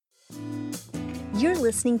You're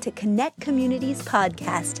listening to Connect Communities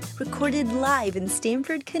podcast, recorded live in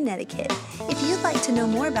Stamford, Connecticut. If you'd like to know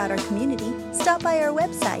more about our community, stop by our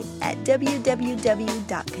website at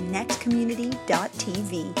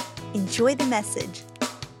www.connectcommunity.tv. Enjoy the message.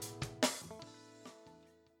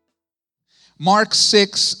 Mark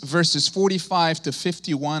 6, verses 45 to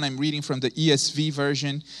 51, I'm reading from the ESV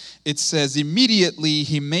version. It says, "Immediately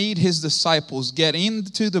he made his disciples get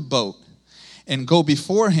into the boat and go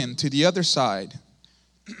before him to the other side,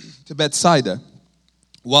 to Bethsaida,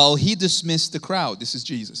 while he dismissed the crowd." This is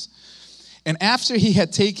Jesus. "And after he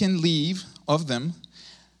had taken leave of them,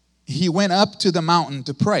 he went up to the mountain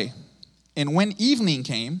to pray. And when evening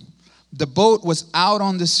came, the boat was out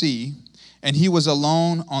on the sea, and he was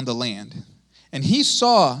alone on the land. And he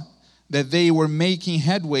saw that they were making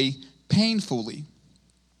headway painfully,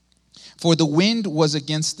 for the wind was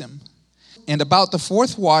against them. And about the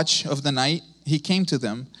fourth watch of the night, he came to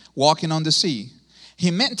them, walking on the sea. He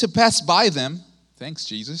meant to pass by them." Thanks,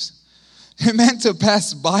 Jesus. "He meant to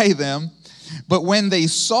pass by them, but when they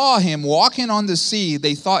saw him walking on the sea,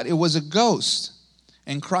 they thought it was a ghost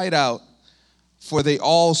and cried out, for they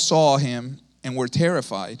all saw him and were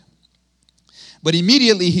terrified. But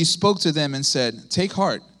immediately he spoke to them and said, 'Take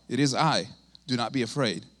heart, it is I. Do not be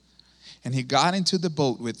afraid.' And he got into the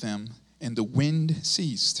boat with them, and the wind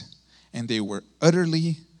ceased, and they were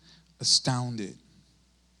utterly astounded."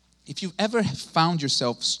 If you've ever found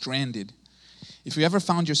yourself stranded, if you ever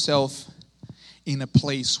found yourself in a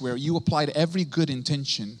place where you applied every good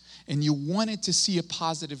intention and you wanted to see a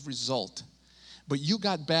positive result, but you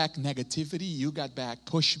got back negativity, you got back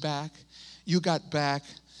pushback, you got back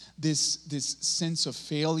this sense of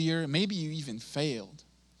failure, maybe you even failed.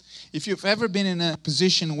 If you've ever been in a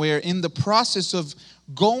position where in the process of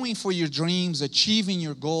going for your dreams, achieving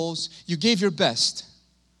your goals, you gave your best,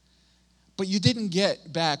 but you didn't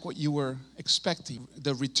get back what you were expecting,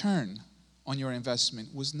 the return on your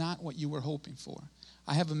investment was not what you were hoping for,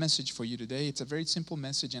 I have a message for you today. It's a very simple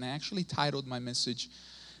message, and I actually titled my message,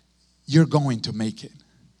 "You're Going to Make It."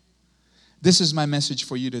 This is my message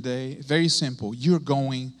for you today. Very simple. You're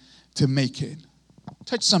going to make it.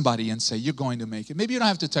 Touch somebody and say, "You're going to make it." Maybe you don't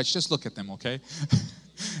have to touch. Just look at them, okay?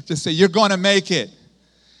 Just say, "You're going to make it.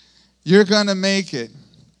 You're going to make it."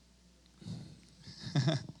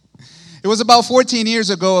 It was about 14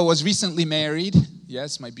 years ago. I was recently married.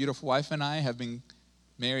 Yes, my beautiful wife and I have been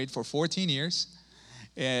married for 14 years.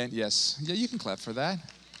 And yes, yeah, you can clap for that.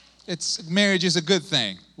 Marriage is a good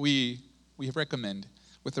thing. We recommend.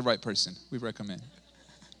 With the right person, we recommend.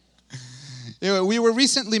 We were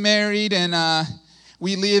recently married, and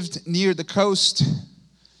we lived near the coast.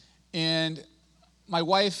 And my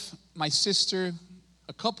wife, my sister,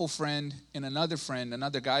 a couple friend, and another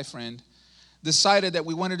guy friend, decided that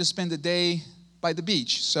we wanted to spend the day by the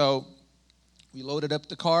beach. So we loaded up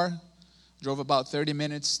the car, drove about 30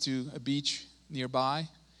 minutes to a beach nearby.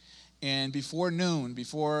 And before noon,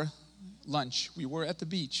 before lunch, we were at the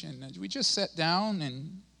beach, and we just sat down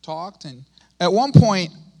and talked. And at one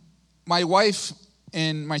point, my wife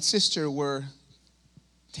and my sister were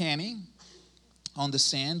tanning on the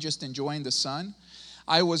sand, just enjoying the sun.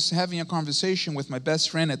 I was having a conversation with my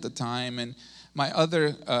best friend at the time, and my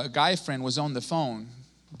other guy friend was on the phone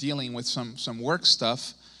dealing with some work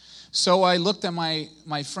stuff. So I looked at my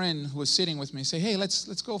friend who was sitting with me and say, "Hey,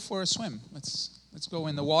 let's go for a swim. Let's go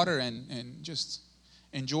in the water and just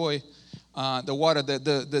enjoy the water."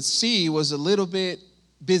 The sea was a little bit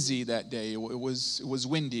busy that day. It was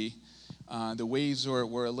windy. The waves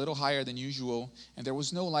were a little higher than usual, and there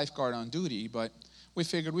was no lifeguard on duty. But we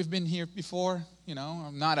figured we've been here before. You know,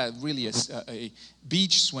 I'm not really a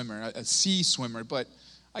beach swimmer, a sea swimmer, but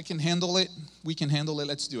I can handle it. We can handle it.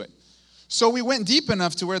 Let's do it. So we went deep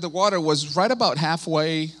enough to where the water was right about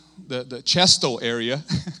halfway, the chestal area,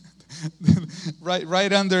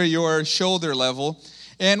 right under your shoulder level.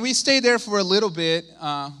 And we stayed there for a little bit.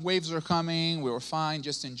 Waves were coming. We were fine,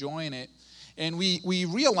 just enjoying it. And we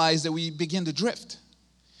realized that we began to drift.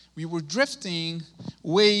 We were drifting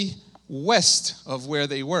way west of where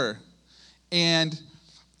they were. And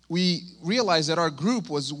we realized that our group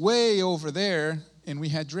was way over there, and we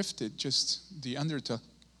had drifted. Just the undertow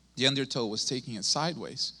was taking it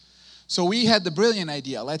sideways. So we had the brilliant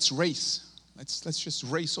idea, let's race. Let's just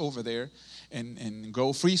race over there and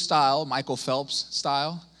go freestyle, Michael Phelps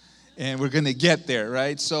style, and we're going to get there,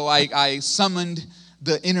 right? So I summoned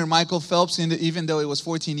the inner Michael Phelps, even though it was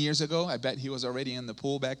 14 years ago. I bet he was already in the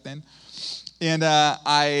pool back then. And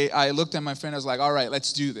I looked at my friend. I was like, "All right,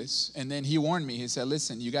 let's do this." And then he warned me. He said,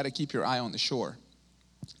 "Listen, you got to keep your eye on the shore.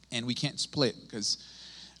 And we can't split, because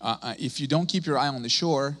if you don't keep your eye on the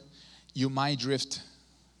shore, you might drift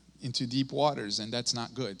into deep waters, and that's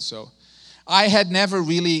not good. So I had never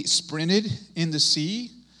really sprinted in the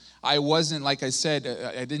sea. I wasn't, like I said,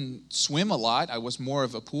 I didn't swim a lot. I was more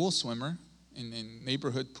of a pool swimmer in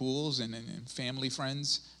neighborhood pools and in family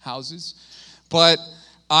friends' houses. But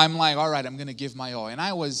I'm like, all right, I'm going to give my all. And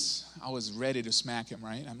I was ready to smack him,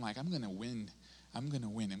 right? I'm like, I'm going to win. I'm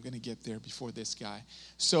going to get there before this guy.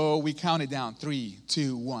 So we counted down 3,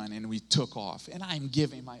 2, 1, and we took off. And I'm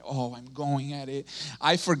giving my all. I'm going at it.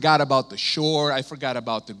 I forgot about the shore. I forgot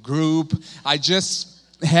about the group. I just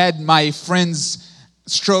had my friends'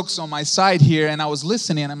 strokes on my side here, and I was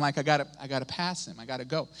listening. And I'm like, I gotta pass him. I gotta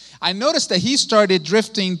go. I noticed that he started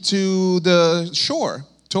drifting to the shore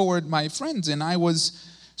toward my friends, and I was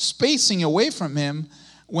spacing away from him.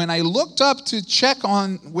 When I looked up to check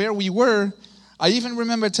on where we were, I even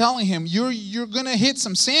remember telling him, you're gonna hit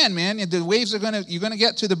some sand, man. The waves you're gonna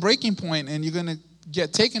get to the breaking point and you're gonna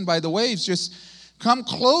get taken by the waves. Just come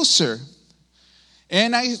closer.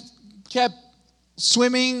 And I kept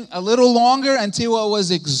swimming a little longer until I was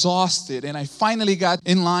exhausted. And I finally got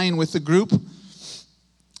in line with the group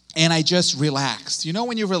and I just relaxed. You know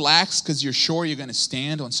when you relax because you're sure you're gonna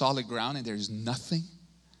stand on solid ground and there's nothing?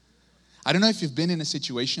 I don't know if you've been in a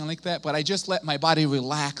situation like that, but I just let my body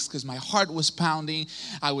relax because my heart was pounding.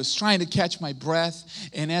 I was trying to catch my breath,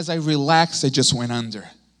 and as I relaxed, I just went under.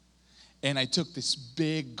 And I took this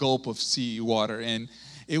big gulp of sea water, and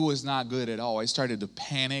it was not good at all. I started to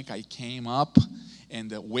panic. I came up, and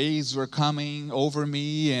the waves were coming over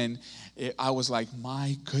me, and I was like,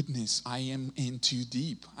 my goodness, I am in too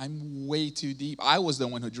deep. I'm way too deep. I was the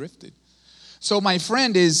one who drifted. So my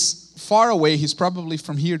friend is far away. He's probably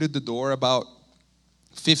from here to the door, about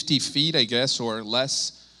 50 feet, I guess, or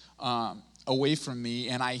less away from me.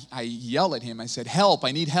 And I yell at him. I said, help,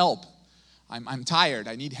 I need help. I'm tired,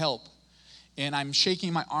 I need help. And I'm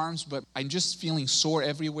shaking my arms, but I'm just feeling sore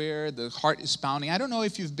everywhere. The heart is pounding. I don't know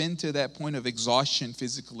if you've been to that point of exhaustion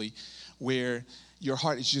physically where your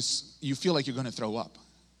heart is just, you feel like you're going to throw up.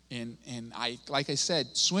 And like I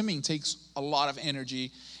said, swimming takes a lot of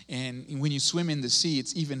energy. And when you swim in the sea,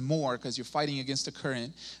 it's even more because you're fighting against the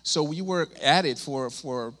current. So we were at it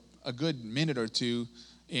for a good minute or two.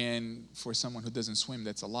 And for someone who doesn't swim,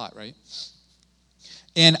 that's a lot, right?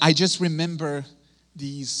 And I just remember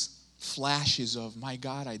these flashes of, my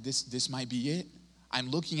God, this might be it. I'm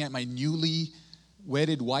looking at my newly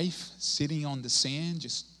wedded wife sitting on the sand,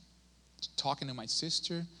 just talking to my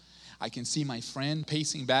sister. I can see my friend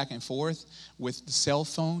pacing back and forth with the cell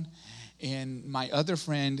phone, and my other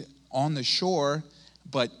friend on the shore,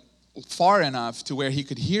 but far enough to where he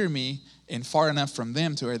could hear me and far enough from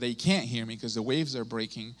them to where they can't hear me because the waves are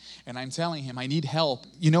breaking. And I'm telling him, I need help.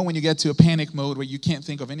 You know when you get to a panic mode where you can't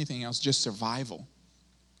think of anything else, just survival.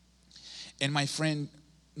 And my friend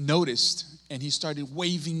noticed, and he started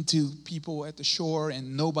waving to people at the shore,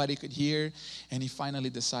 and nobody could hear. And he finally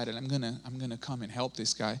decided, I'm gonna come and help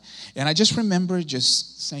this guy. And I just remember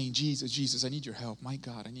just saying, Jesus, I need your help. My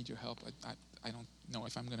God, I need your help. I don't know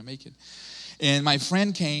if I'm gonna make it. And my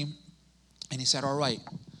friend came, and he said, all right,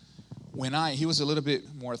 he was a little bit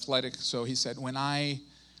more athletic, so he said, when I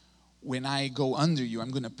go under you,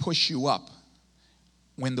 I'm gonna push you up.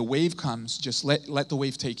 When the wave comes, just let the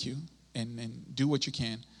wave take you. And do what you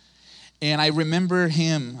can. And I remember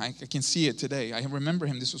him, I can see it today. I remember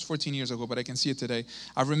him, this was 14 years ago, but I can see it today.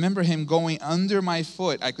 I remember him going under my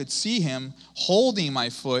foot. I could see him holding my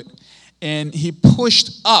foot, and he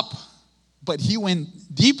pushed up, but he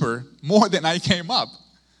went deeper more than I came up.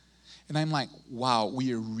 And I'm like, wow,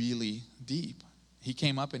 we are really deep. He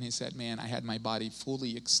came up and he said, man, I had my body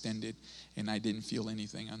fully extended, and I didn't feel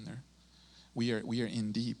anything under. We are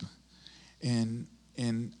in deep. And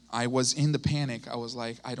I was in the panic. I was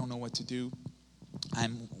like, I don't know what to do.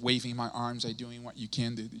 I'm waving my arms. I'm doing what you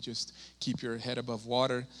can do to just keep your head above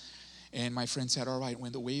water. And my friend said, all right,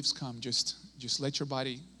 when the waves come, just let your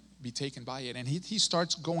body be taken by it. And he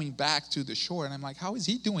starts going back to the shore. And I'm like, how is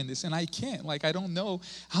he doing this? And I can't. Like, I don't know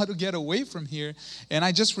how to get away from here. And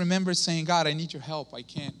I just remember saying, God, I need your help. I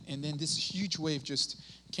can't. And then this huge wave just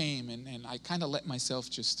came. And I kind of let myself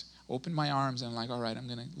just open my arms. And I'm like, all right, I'm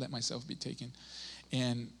going to let myself be taken.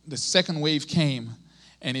 And the second wave came,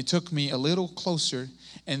 and it took me a little closer,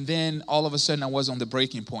 and then all of a sudden I was on the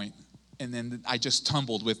breaking point, and then I just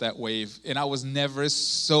tumbled with that wave, and I was never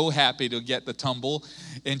so happy to get the tumble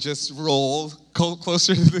and just roll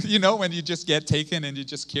closer to the, when you just get taken and it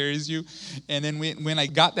just carries you. And then when I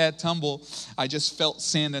got that tumble, I just felt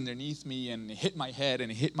sand underneath me, and it hit my head, and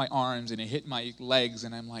it hit my arms, and it hit my legs,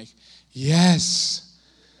 and I'm like, yes,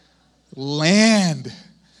 land.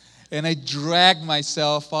 And I dragged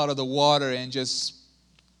myself out of the water and just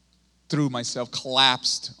threw myself,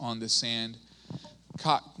 collapsed on the sand,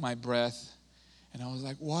 caught my breath, and I was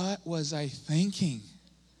like, what was I thinking?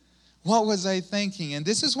 What was I thinking? And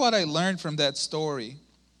this is what I learned from that story.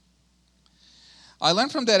 I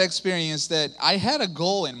learned from that experience that I had a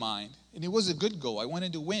goal in mind, and it was a good goal. I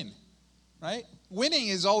wanted to win, right? Winning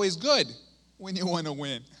is always good when you want to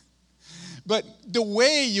win. But the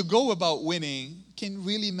way you go about winning can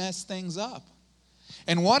really mess things up.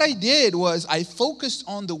 And what I did was I focused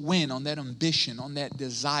on the win, on that ambition, on that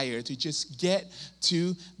desire to just get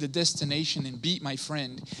to the destination and beat my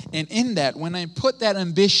friend. And in that, when I put that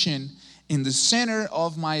ambition in the center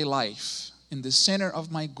of my life, in the center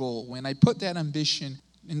of my goal, when I put that ambition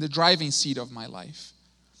in the driving seat of my life,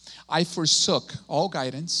 I forsook all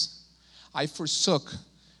guidance. I forsook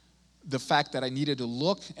the fact that I needed to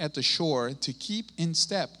look at the shore to keep in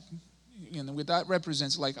step. You know, that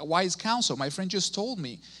represents like a wise counsel. My friend just told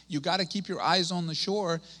me, you got to keep your eyes on the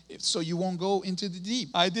shore so you won't go into the deep.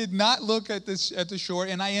 I did not look at the shore,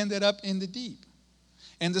 and I ended up in the deep.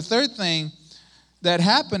 And the third thing that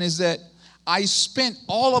happened is that I spent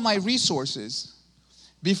all of my resources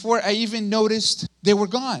before I even noticed they were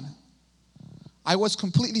gone. I was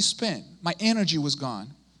completely spent. My energy was gone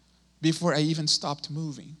before I even stopped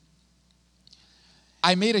moving.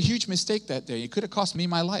 I made a huge mistake that day. It could have cost me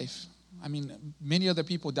my life. I mean, many other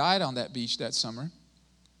people died on that beach that summer,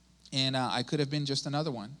 and I could have been just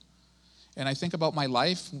another one. And I think about my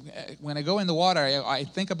life. When I go in the water, I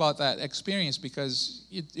think about that experience because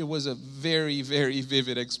it was a very, very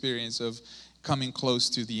vivid experience of coming close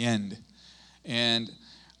to the end. And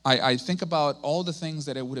I think about all the things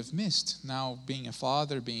that I would have missed. Now, being a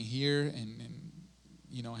father, being here, and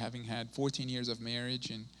you know, having had 14 years of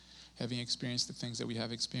marriage and having experienced the things that we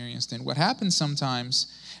have experienced. And what happens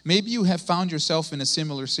sometimes, maybe you have found yourself in a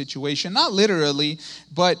similar situation, not literally,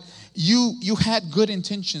 but you had good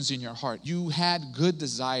intentions in your heart. You had good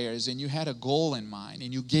desires, and you had a goal in mind,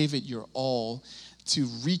 and you gave it your all to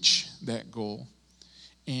reach that goal.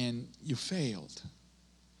 And you failed.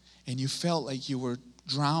 And you felt like you were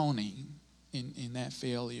drowning in that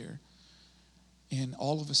failure. And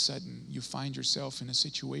all of a sudden, you find yourself in a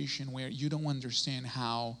situation where you don't understand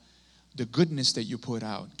how the goodness that you put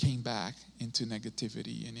out came back into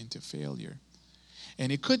negativity and into failure.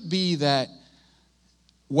 And it could be that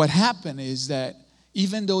what happened is that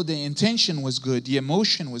even though the intention was good, the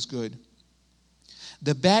emotion was good,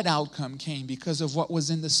 the bad outcome came because of what was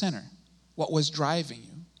in the center, what was driving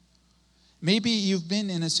you. Maybe you've been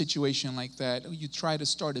in a situation like that. You try to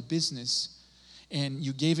start a business and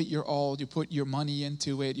you gave it your all, you put your money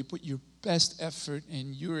into it, you put your best effort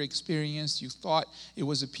and your experience, you thought it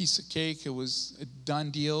was a piece of cake, it was a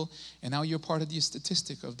done deal, and now you're part of the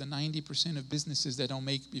statistic of the 90% of businesses that don't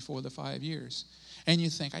make before the 5 years. And you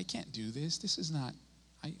think, I can't do this,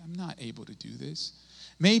 I'm not able to do this.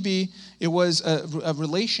 Maybe it was a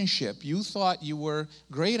relationship. You thought you were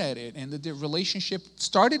great at it, and the relationship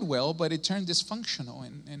started well, but it turned dysfunctional,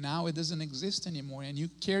 and now it doesn't exist anymore, and you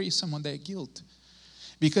carry some of that guilt.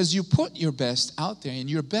 Because you put your best out there, and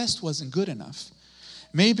your best wasn't good enough.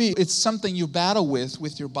 Maybe it's something you battle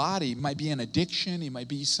with your body. It might be an addiction. It might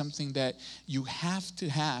be something that you have to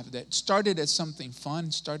have that started as something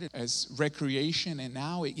fun, started as recreation, and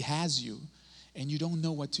now it has you, and you don't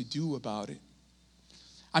know what to do about it.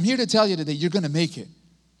 I'm here to tell you today, you're going to make it.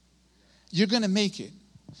 You're going to make it.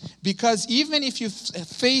 Because even if you've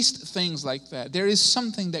faced things like that, there is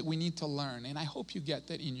something that we need to learn, and I hope you get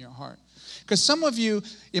that in your heart. Because some of you,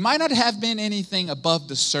 it might not have been anything above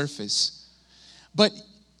the surface, but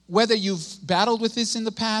whether you've battled with this in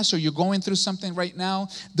the past or you're going through something right now,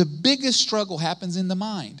 the biggest struggle happens in the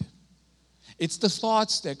mind. It's the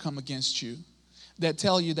thoughts that come against you, that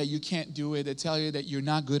tell you that you can't do it, that tell you that you're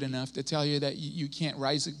not good enough, that tell you that you can't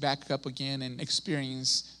rise back up again and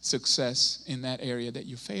experience success in that area that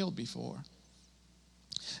you failed before.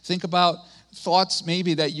 Think about thoughts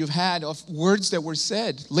maybe that you've had of words that were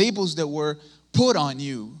said, labels that were put on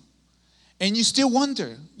you. And you still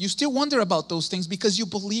wonder. You still wonder about those things because you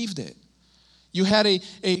believed it. You had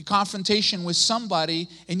a confrontation with somebody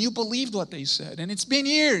and you believed what they said. And it's been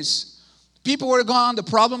years. People were gone. The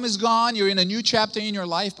problem is gone. You're in a new chapter in your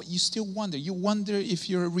life, but you still wonder. You wonder if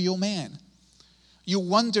you're a real man. You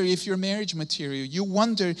wonder if you're marriage material. You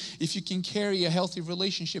wonder if you can carry a healthy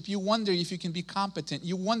relationship. You wonder if you can be competent.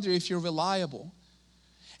 You wonder if you're reliable.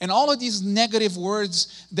 And all of these negative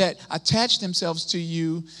words that attach themselves to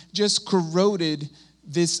you just corroded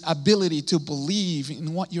this ability to believe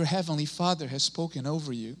in what your Heavenly Father has spoken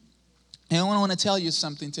over you. And I want to tell you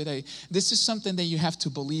something today. This is something that you have to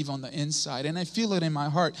believe on the inside. And I feel it in my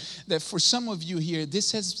heart that for some of you here,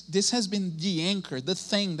 this has been the anchor, the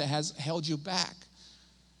thing that has held you back.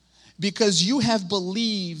 Because you have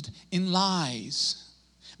believed in lies.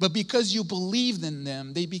 But because you believed in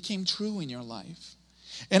them, they became true in your life.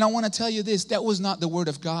 And I want to tell you this, that was not the word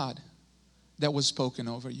of God that was spoken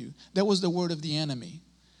over you. That was the word of the enemy.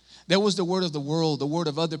 That was the word of the world, the word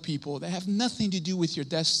of other people that have nothing to do with your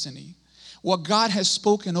destiny. What God has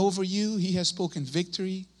spoken over you, He has spoken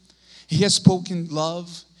victory. He has spoken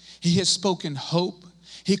love. He has spoken hope.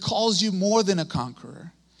 He calls you more than a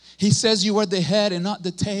conqueror. He says you are the head and not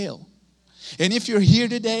the tail. And if you're here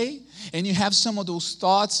today and you have some of those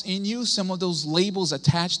thoughts in you, some of those labels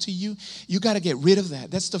attached to you, you got to get rid of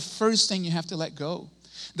that. That's the first thing you have to let go.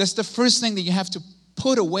 That's the first thing that you have to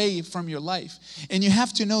put away from your life. And you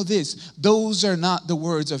have to know this, those are not the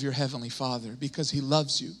words of your Heavenly Father because He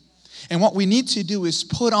loves you. And what we need to do is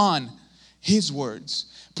put on His words.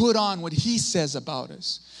 Put on what He says about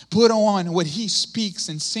us. Put on what He speaks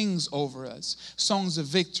and sings over us. Songs of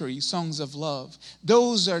victory, songs of love.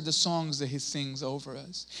 Those are the songs that He sings over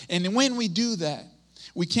us. And when we do that,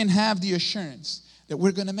 we can have the assurance that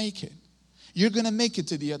we're going to make it. You're going to make it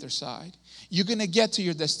to the other side. You're going to get to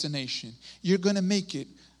your destination. You're going to make it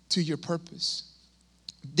to your purpose.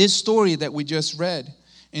 This story that we just read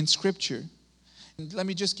in Scripture, let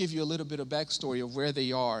me just give you a little bit of backstory of where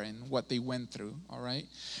they are and what they went through, all right?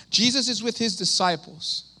 Jesus is with His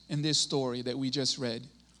disciples in this story that we just read.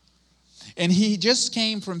 And He just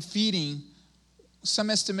came from feeding, some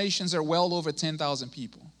estimations are well over 10,000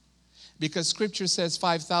 people. Because Scripture says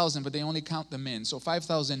 5,000, but they only count the men. So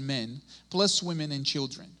 5,000 men, plus women and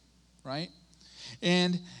children, right?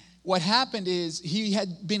 And what happened is He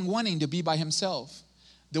had been wanting to be by Himself.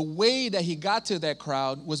 The way that He got to that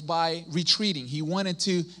crowd was by retreating. He wanted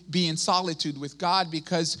to be in solitude with God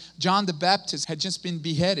because John the Baptist had just been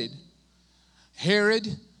beheaded. Herod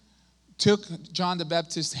took John the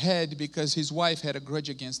Baptist's head because his wife had a grudge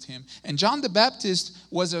against him. And John the Baptist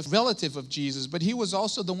was a relative of Jesus, but he was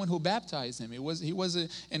also the one who baptized him. He was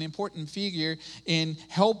an important figure in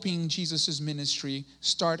helping Jesus' ministry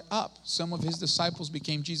start up. Some of His disciples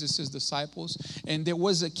became Jesus' disciples, and there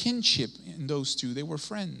was a kinship in those two. They were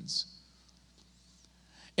friends.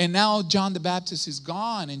 And now John the Baptist is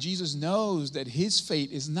gone, and Jesus knows that his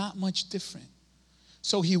fate is not much different.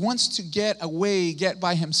 So He wants to get away, get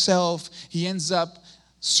by Himself. He ends up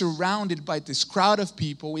surrounded by this crowd of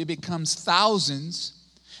people. It becomes thousands.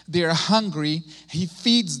 They're hungry. He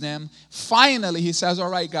feeds them. Finally, He says, all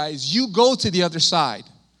right, guys, you go to the other side.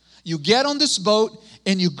 You get on this boat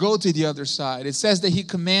and you go to the other side. It says that He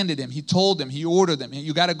commanded them. He told them. He ordered them.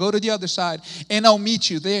 You got to go to the other side and I'll meet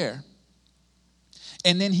you there.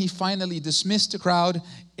 And then He finally dismissed the crowd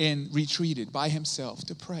and retreated by Himself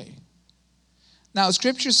to pray. Now,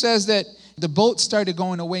 Scripture says that the boat started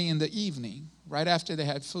going away in the evening, right after they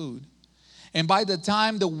had food. And by the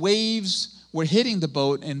time the waves were hitting the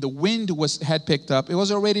boat and the wind had picked up, it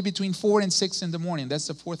was already between 4 and 6 in the morning. That's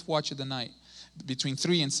the fourth watch of the night. Between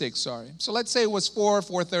 3 and 6, sorry. So let's say it was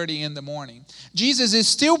 4:30 in the morning. Jesus is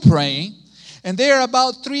still praying, and they're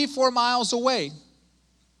about 3-4 miles away,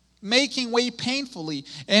 making way painfully.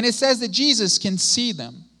 And it says that Jesus can see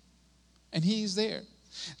them, and He's there.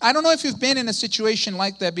 I don't know if you've been in a situation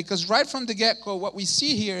like that, because right from the get-go, what we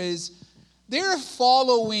see here is they're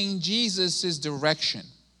following Jesus' direction.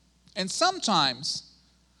 And sometimes,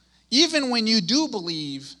 even when you do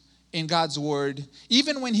believe in God's word,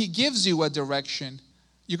 even when He gives you a direction,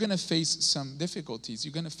 you're going to face some difficulties.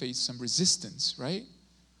 You're going to face some resistance, right?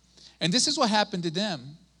 And this is what happened to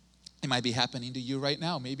them. It might be happening to you right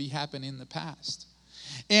now. Maybe happened in the past.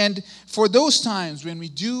 And for those times when we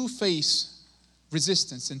do face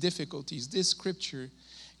resistance and difficulties, this Scripture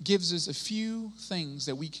gives us a few things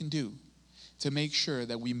that we can do to make sure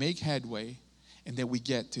that we make headway and that we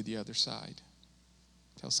get to the other side.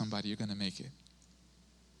 Tell somebody you're going to make it.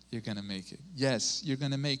 You're going to make it. Yes, you're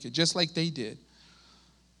going to make it, just like they did.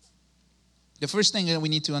 The first thing that we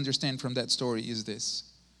need to understand from that story is this.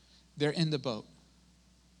 They're in the boat.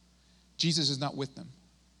 Jesus is not with them.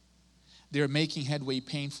 They're making headway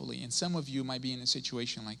painfully. And some of you might be in a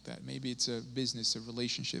situation like that. Maybe it's a business, a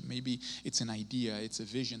relationship. Maybe it's an idea. It's a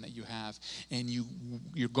vision that you have. And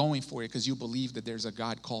you're going for it because you believe that there's a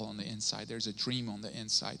God call on the inside. There's a dream on the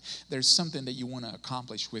inside. There's something that you want to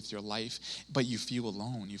accomplish with your life, but you feel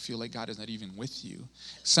alone. You feel like God is not even with you.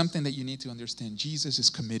 Something that you need to understand. Jesus is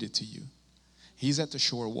committed to you. He's at the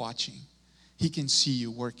shore watching. He can see you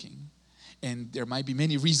working. And there might be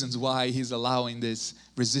many reasons why He's allowing this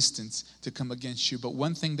resistance to come against you. But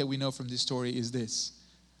one thing that we know from this story is this.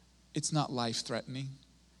 it's not life-threatening.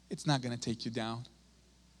 It's not going to take you down.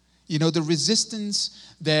 You know, the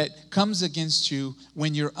resistance that comes against you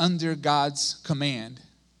when you're under God's command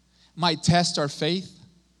might test our faith.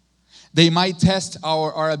 They might test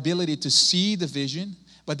our ability to see the vision,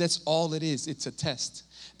 but that's all it is. It's a test.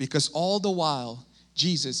 Because all the while,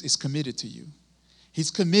 Jesus is committed to you.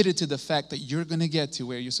 He's committed to the fact that you're going to get to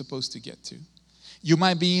where you're supposed to get to. You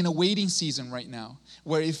might be in a waiting season right now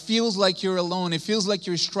where it feels like you're alone. It feels like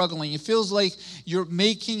you're struggling. It feels like you're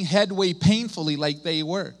making headway painfully like they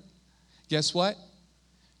were. Guess what?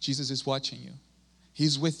 Jesus is watching you.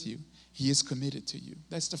 He's with you. He is committed to you.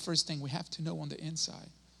 That's the first thing we have to know on the inside.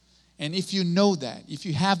 And if you know that, if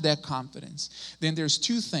you have that confidence, then there's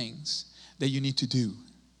two things that you need to do.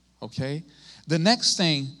 Okay? The next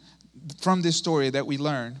thing from this story that we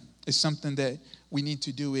learn is something that we need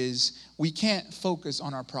to do is we can't focus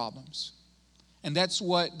on our problems. And that's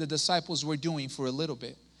what the disciples were doing for a little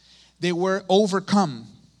bit. They were overcome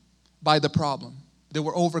by the problem. They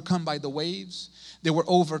were overcome by the waves. They were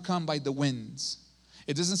overcome by the winds.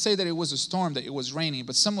 It doesn't say that it was a storm, that it was raining,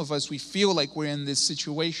 but some of us, we feel like we're in this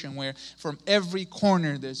situation where from every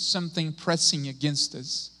corner there's something pressing against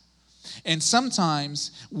us. And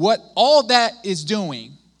sometimes what all that is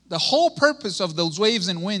doing, the whole purpose of those waves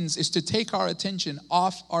and winds is to take our attention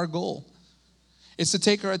off our goal. It's to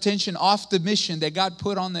take our attention off the mission that God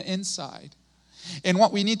put on the inside. And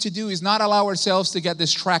what we need to do is not allow ourselves to get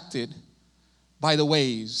distracted by the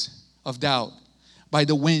waves of doubt, by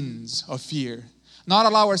the winds of fear. Not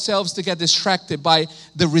allow ourselves to get distracted by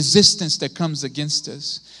the resistance that comes against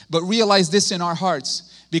us. But realize this in our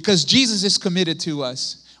hearts. Because Jesus is committed to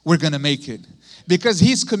us, we're going to make it. Because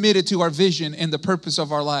He's committed to our vision and the purpose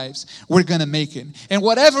of our lives, we're going to make it. And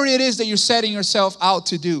whatever it is that you're setting yourself out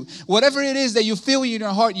to do, whatever it is that you feel in your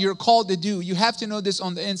heart you're called to do, you have to know this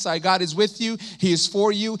on the inside. God is with you, He is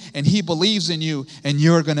for you, and He believes in you, and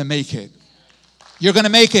you're going to make it. You're going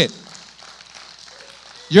to make it.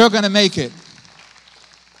 You're going to make it.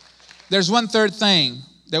 There's one third thing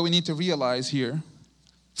that we need to realize here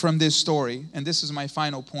from this story, and this is my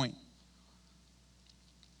final point.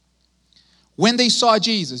 When they saw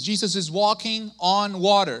Jesus, Jesus is walking on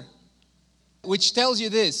water, which tells you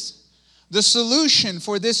this: the solution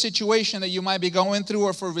for this situation that you might be going through,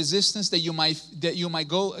 or for resistance that you might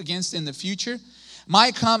go against in the future,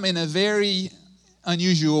 might come in a very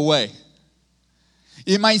unusual way.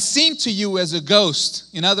 It might seem to you as a ghost.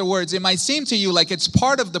 In other words, it might seem to you like it's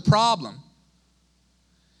part of the problem.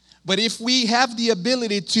 But if we have the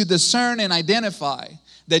ability to discern and identify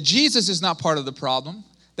that Jesus is not part of the problem,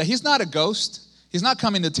 that He's not a ghost, He's not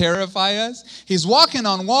coming to terrify us, He's walking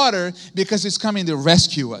on water because He's coming to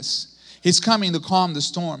rescue us. He's coming to calm the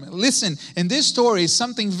storm. Listen, in this story,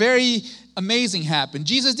 something very amazing happened.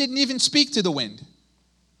 Jesus didn't even speak to the wind.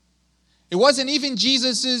 It wasn't even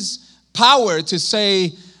Jesus's power to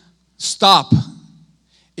say, stop.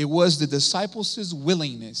 It was the disciples'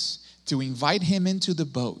 willingness to invite Him into the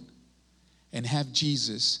boat and have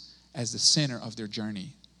Jesus as the center of their journey.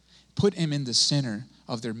 Put Him in the center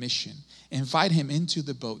of their mission. Invite Him into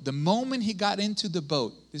the boat. The moment He got into the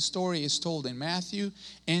boat, this story is told in Matthew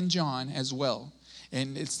and John as well.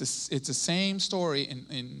 And it's the same story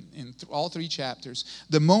in all three chapters.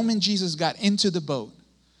 The moment Jesus got into the boat,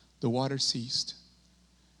 the water ceased.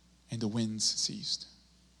 And the winds ceased.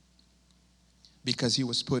 Because He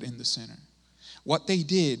was put in the center. What they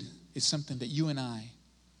did is something that you and I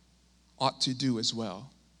ought to do as well.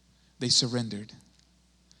 They surrendered.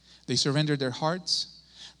 They surrendered their hearts.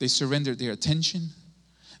 They surrendered their attention.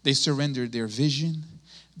 They surrendered their vision.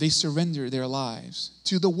 They surrendered their lives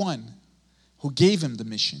to the one who gave them the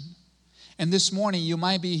mission. And this morning you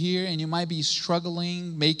might be here and you might be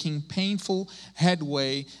struggling, making painful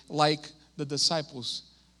headway like the disciples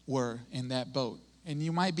were in that boat. And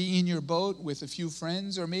you might be in your boat with a few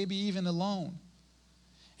friends or maybe even alone.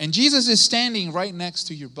 And Jesus is standing right next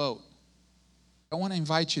to your boat. I want to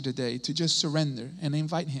invite you today to just surrender and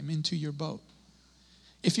invite Him into your boat.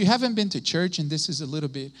 If you haven't been to church and this is a little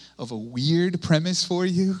bit of a weird premise for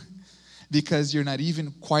you because you're not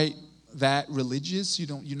even quite that religious,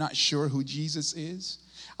 you're not sure who Jesus is,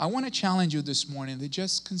 I want to challenge you this morning to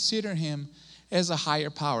just consider Him as a higher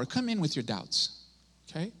power. Come in with your doubts.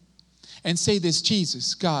 Okay? And say this: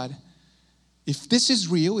 Jesus, God, if this is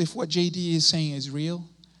real, if what JD is saying is real,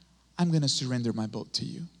 I'm going to surrender my boat to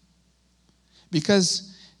you.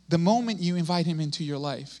 Because the moment you invite Him into your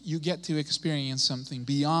life, you get to experience something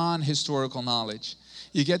beyond historical knowledge.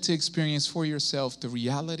 You get to experience for yourself the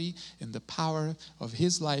reality and the power of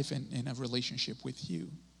His life and a relationship with you.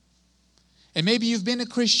 And maybe you've been a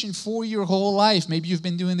Christian for your whole life. Maybe you've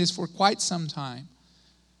been doing this for quite some time.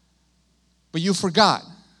 But you forgot.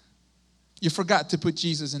 You forgot to put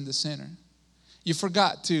Jesus in the center. You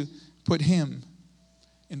forgot to put him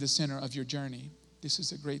in the center of your journey. This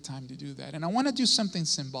is a great time to do that. And I want to do something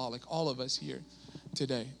symbolic, all of us here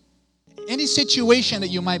today. Any situation that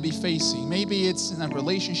you might be facing, maybe it's in a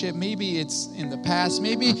relationship, maybe it's in the past,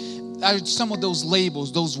 maybe some of those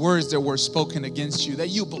labels, those words that were spoken against you that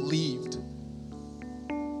you believed.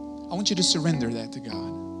 I want you to surrender that to God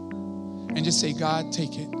and just say, God,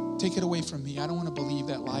 take it away from me. I don't want to believe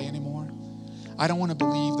that lie anymore. I don't want to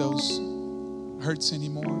believe those hurts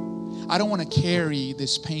anymore. I don't want to carry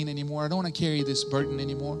this pain anymore. I don't want to carry this burden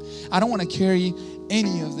anymore. I don't want to carry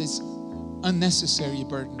any of this unnecessary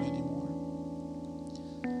burden anymore.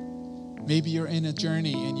 Maybe you're in a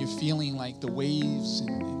journey and you're feeling like the waves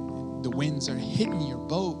and the winds are hitting your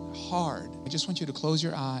boat hard. I just want you to close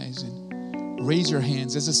your eyes and raise your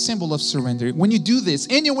hands as a symbol of surrender. When you do this,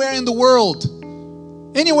 anywhere in the world,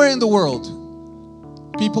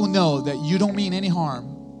 people know that you don't mean any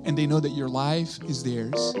harm and they know that your life is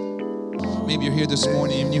theirs. Maybe you're here this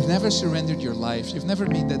morning and you've never surrendered your life. You've never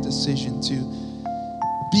made that decision to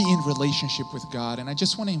be in relationship with God. And I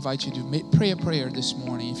just want to invite you to pray a prayer this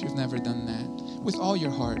morning if you've never done that with all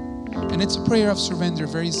your heart. And it's a prayer of surrender,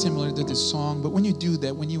 very similar to this song. But when you do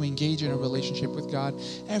that, when you engage in a relationship with God,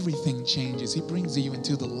 everything changes. He brings you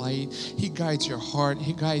into the light. He guides your heart.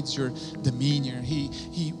 He guides your demeanor.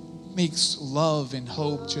 He makes love and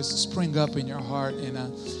hope just spring up in your heart. And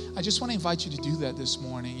I just want to invite you to do that this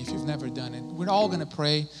morning if you've never done it. We're all going to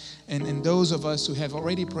pray. And those of us who have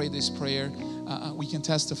already prayed this prayer, we can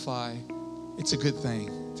testify it's a good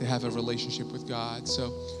thing to have a relationship with God.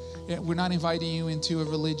 So we're not inviting you into a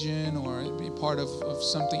religion or be part of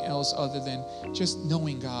something else other than just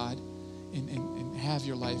knowing God and have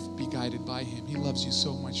your life be guided by him. He loves you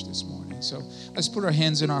so much this morning. So let's put our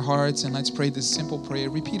hands in our hearts and let's pray this simple prayer.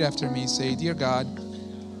 Repeat after me. Say, dear God,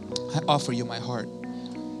 I offer you my heart.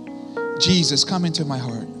 Jesus, come into my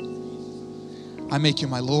heart. I make you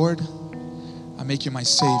my Lord. I make you my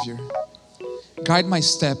Savior. Guide my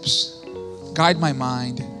steps. Guide my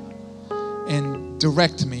mind. And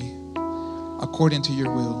direct me according to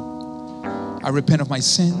your will. I repent of my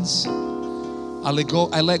sins. I let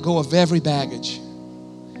go of every baggage,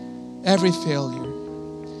 every failure,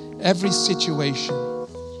 every situation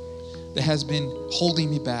that has been holding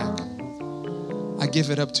me back. I give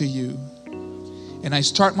it up to you. And I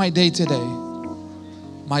start my day today,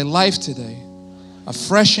 my life today,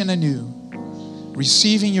 afresh and anew,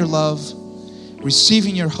 receiving your love,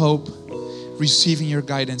 receiving your hope, receiving your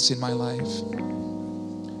guidance in my life.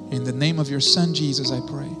 In the name of your Son, Jesus, I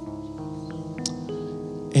pray.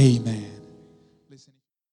 Amen.